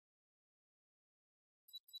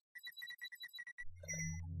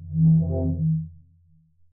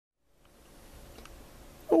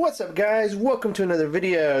What's up, guys? Welcome to another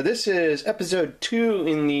video. This is episode 2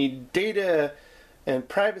 in the data and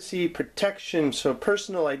privacy protection, so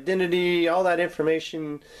personal identity, all that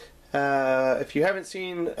information. If you haven't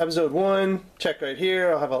seen episode 1, check right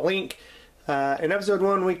here. I'll have a link. In episode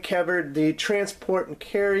 1, we covered the transport and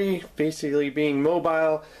carry, basically being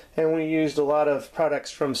mobile, and we used a lot of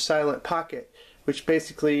products from Silent Pocket, which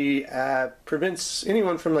basically prevents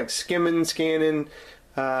anyone from like skimming, scanning,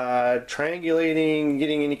 triangulating,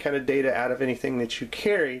 getting any kind of data out of anything that you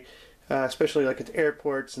carry, especially like at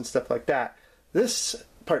airports and stuff like that. This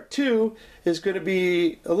part 2 is going to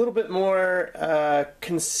be a little bit more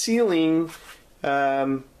concealing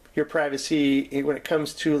your privacy when it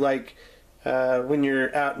comes to like when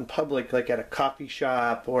you're out in public, like at a coffee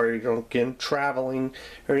shop or again traveling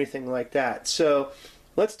or anything like that. So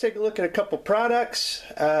let's take a look at a couple products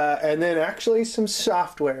and then actually some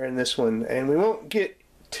software in this one, and we won't get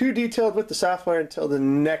too detailed with the software until the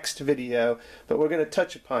next video, but we're going to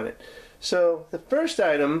touch upon it. So the first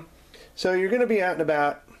item, so you're going to be out and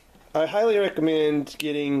about, I highly recommend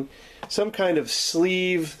getting some kind of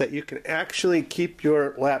sleeve that you can actually keep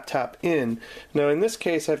your laptop in. Now in this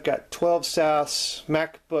case I've got 12 South's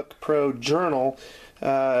MacBook Pro journal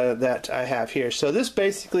that I have here. So this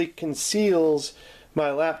basically conceals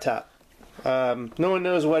my laptop. No one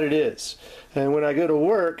knows what it is, and when I go to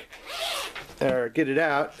work or get it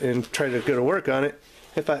out and try to go to work on it,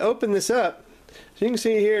 if I open this up, so you can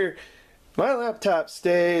see here my laptop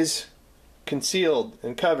stays concealed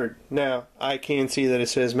and covered. Now I can see that it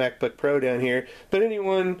says MacBook Pro down here, but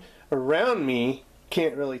anyone around me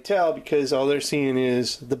can't really tell because all they're seeing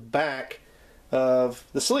is the back of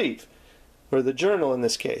the sleeve, or the journal in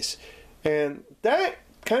this case. And that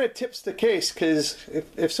kind of tips the case, because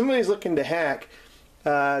if somebody's looking to hack,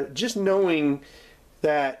 just knowing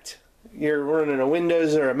that you're running a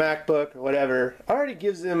Windows or a MacBook or whatever already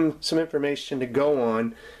gives them some information to go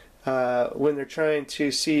on when they're trying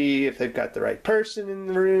to see if they've got the right person in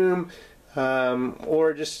the room,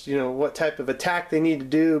 or just what type of attack they need to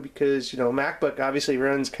do, because MacBook obviously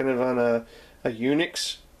runs kind of on a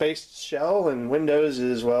Unix based shell, and Windows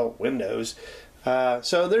is, well, Windows.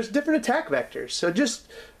 So there's different attack vectors. So just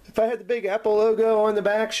if I had the big Apple logo on the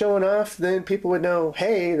back showing off, then people would know,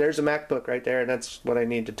 hey, there's a MacBook right there, and that's what I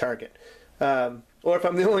need to target. Or if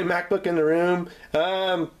I'm the only MacBook in the room,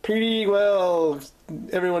 pretty well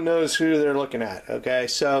everyone knows who they're looking at. Okay,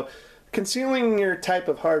 so concealing your type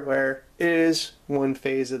of hardware is one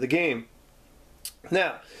phase of the game.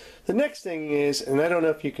 Now, the next thing is, and I don't know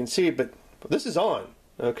if you can see, but this is on.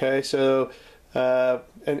 Okay, so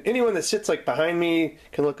and anyone that sits like behind me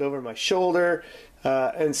can look over my shoulder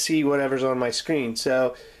and see whatever's on my screen.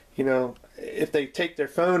 So if they take their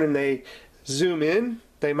phone and they zoom in,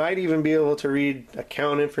 they might even be able to read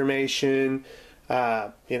account information,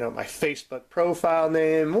 my Facebook profile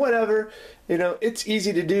name, whatever. It's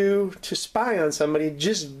easy to do to spy on somebody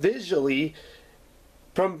just visually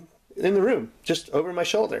from in the room, just over my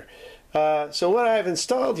shoulder. So what I've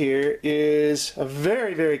installed here is a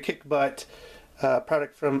very, very kick-butt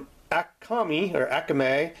product from Acme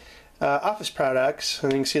Office Products,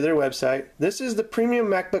 and you can see their website. This is the premium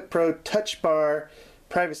MacBook Pro Touch Bar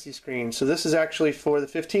privacy screen. So this is actually for the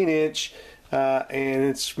 15-inch, and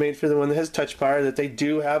it's made for the one that has Touch Bar. That they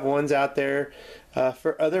do have ones out there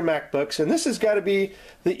for other MacBooks, and this has got to be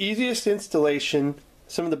the easiest installation,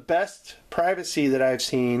 some of the best privacy that I've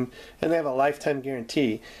seen, and they have a lifetime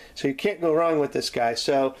guarantee. So you can't go wrong with this guy.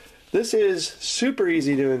 So this is super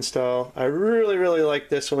easy to install. I really, really like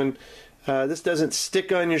this one. This doesn't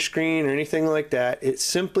stick on your screen or anything like that. It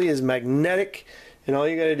simply is magnetic, and all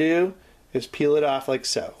you got to do is peel it off like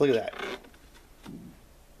so. Look at that.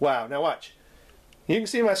 Wow, now watch. You can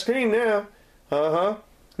see my screen now. Now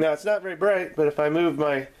it's not very bright, but if I move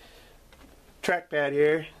my trackpad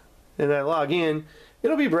here and I log in,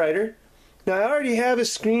 it'll be brighter. Now I already have a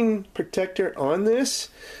screen protector on this.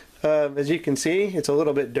 As you can see, it's a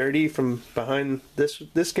little bit dirty from behind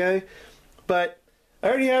this guy, but I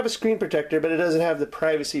already have a screen protector, but it doesn't have the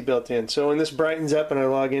privacy built in. So when this brightens up and I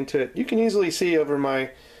log into it, you can easily see over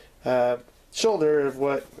my shoulder of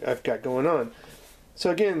what I've got going on.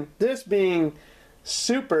 So again, this being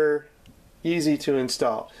super easy to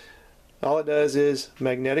install, all it does is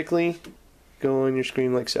magnetically go on your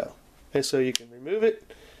screen like so, and so you can remove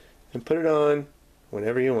it and put it on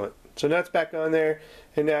whenever you want. So now it's back on there,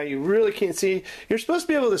 and now you really can't see. You're supposed to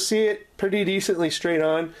be able to see it pretty decently straight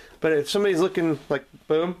on, but if somebody's looking like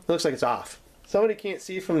boom, it looks like it's off. Somebody can't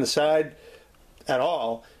see from the side at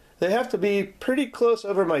all. They have to be pretty close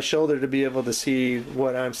over my shoulder to be able to see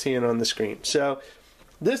what I'm seeing on the screen. So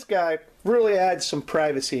this guy really adds some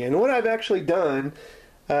privacy. And what I've actually done,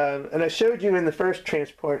 and I showed you in the first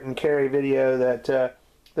transport and carry video that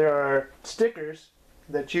there are stickers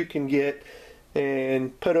that you can get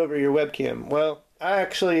and put over your webcam. Well, I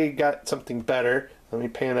actually got something better. Let me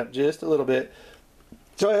pan up just a little bit.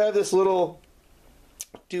 So I have this little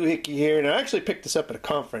doohickey here, and I actually picked this up at a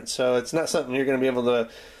conference, so it's not something you're going to be able to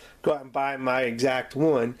go out and buy my exact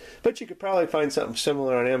one, but you could probably find something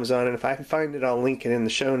similar on Amazon, and if I can find it, I'll link it in the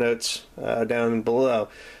show notes down below.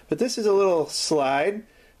 But this is a little slide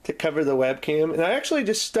to cover the webcam, and I actually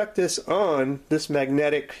just stuck this on this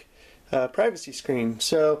magnetic privacy screen,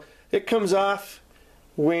 so it comes off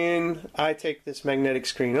when I take this magnetic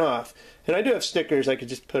screen off. And I do have stickers I could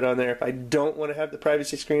just put on there. If I don't want to have the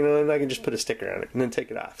privacy screen on, I can just put a sticker on it and then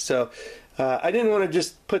take it off. So I didn't want to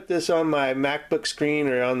just put this on my MacBook screen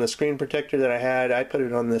or on the screen protector that I had. I put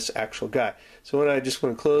it on this actual guy. So when I just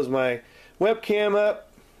want to close my webcam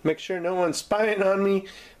up, make sure no one's spying on me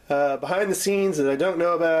behind the scenes that I don't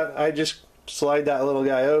know about, I just slide that little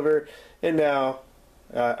guy over, and now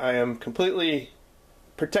I am completely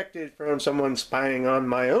protected from someone spying on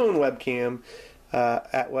my own webcam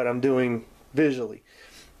at what I'm doing visually.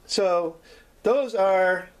 So those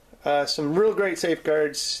are some real great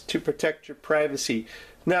safeguards to protect your privacy.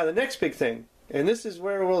 Now the next big thing, and this is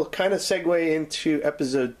where we'll kind of segue into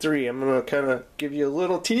episode 3. I'm going to kind of give you a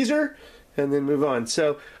little teaser and then move on.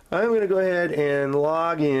 So I'm going to go ahead and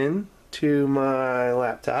log in to my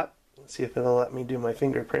laptop. Let's see if it'll let me do my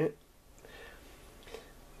fingerprint.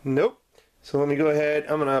 Nope. So let me go ahead.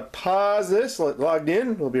 I'm going to pause this. Logged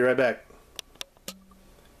in. We'll be right back.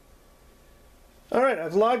 Alright,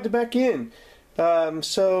 I've logged back in.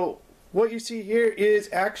 So what you see here is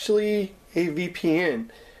actually a VPN.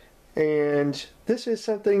 And this is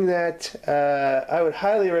something that I would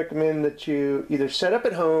highly recommend that you either set up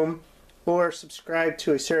at home or subscribe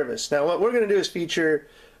to a service. Now what we're going to do is feature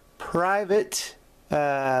private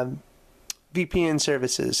VPN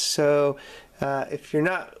services. So if you're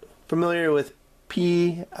not familiar with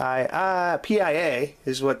PIA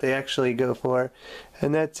is what they actually go for,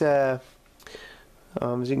 and that's as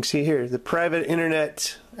you can see here, the private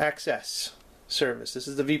internet access service. This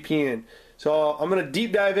is the VPN. So I'm going to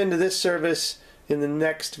deep dive into this service in the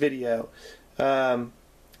next video.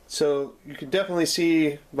 So you can definitely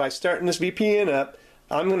see by starting this VPN up,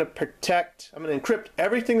 I'm going to encrypt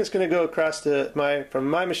everything that's going to go across from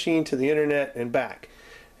my machine to the internet and back.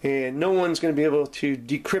 And no one's going to be able to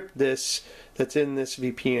decrypt this that's in this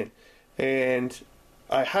VPN. And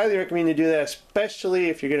I highly recommend you do that, especially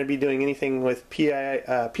if you're going to be doing anything with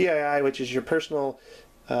PII, which is your personal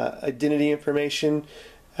identity information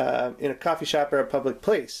in a coffee shop or a public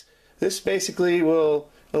place. This basically will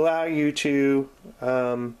allow you to, like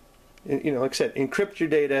I said, encrypt your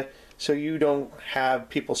data so you don't have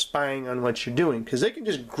people spying on what you're doing, because they can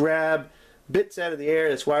just grab bits out of the air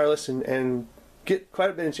that's wireless and get quite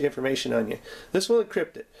a bit of information on you. This will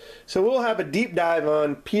encrypt it. So we'll have a deep dive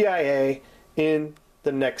on PIA in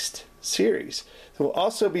the next series. So we'll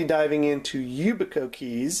also be diving into Yubico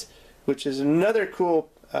keys, which is another cool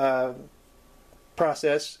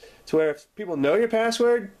process to where if people know your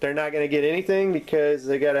password, they're not going to get anything because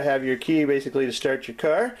they got to have your key basically to start your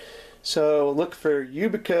car. So look for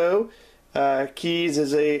Yubico keys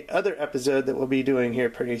as a other episode that we'll be doing here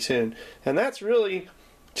pretty soon. And that's really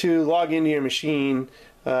to log into your machine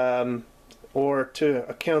or to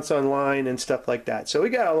accounts online and stuff like that. So we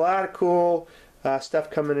got a lot of cool stuff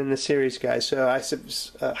coming in the series, guys. So I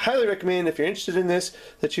highly recommend, if you're interested in this,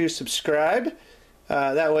 that you subscribe.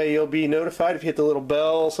 That way you'll be notified. If you hit the little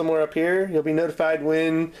bell somewhere up here, you'll be notified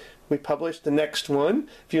when we publish the next one.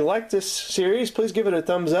 If you like this series, please give it a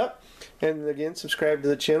thumbs up. And again, subscribe to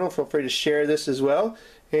the channel. Feel free to share this as well.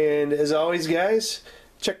 And as always, guys,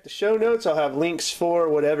 check the show notes. I'll have links for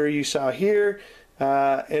whatever you saw here.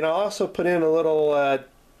 And I'll also put in a little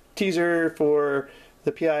teaser for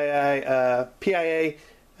the PIA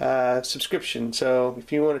subscription. So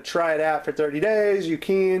if you want to try it out for 30 days, you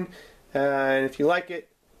can. And if you like it,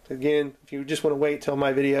 again, if you just want to wait till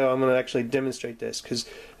my video, I'm going to actually demonstrate this. Because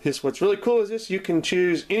what's really cool is this, you can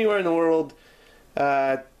choose anywhere in the world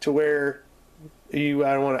to where you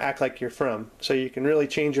I don't want to act like you're from. So you can really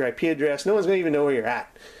change your IP address. No one's going to even know where you're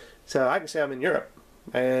at. So I can say I'm in Europe,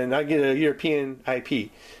 and I get a European IP.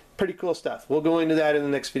 Pretty cool stuff. We'll go into that in the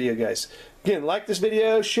next video, guys. Again, like this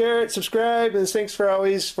video, share it, subscribe, and thanks for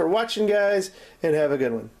always for watching, guys, and have a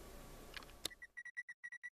good one.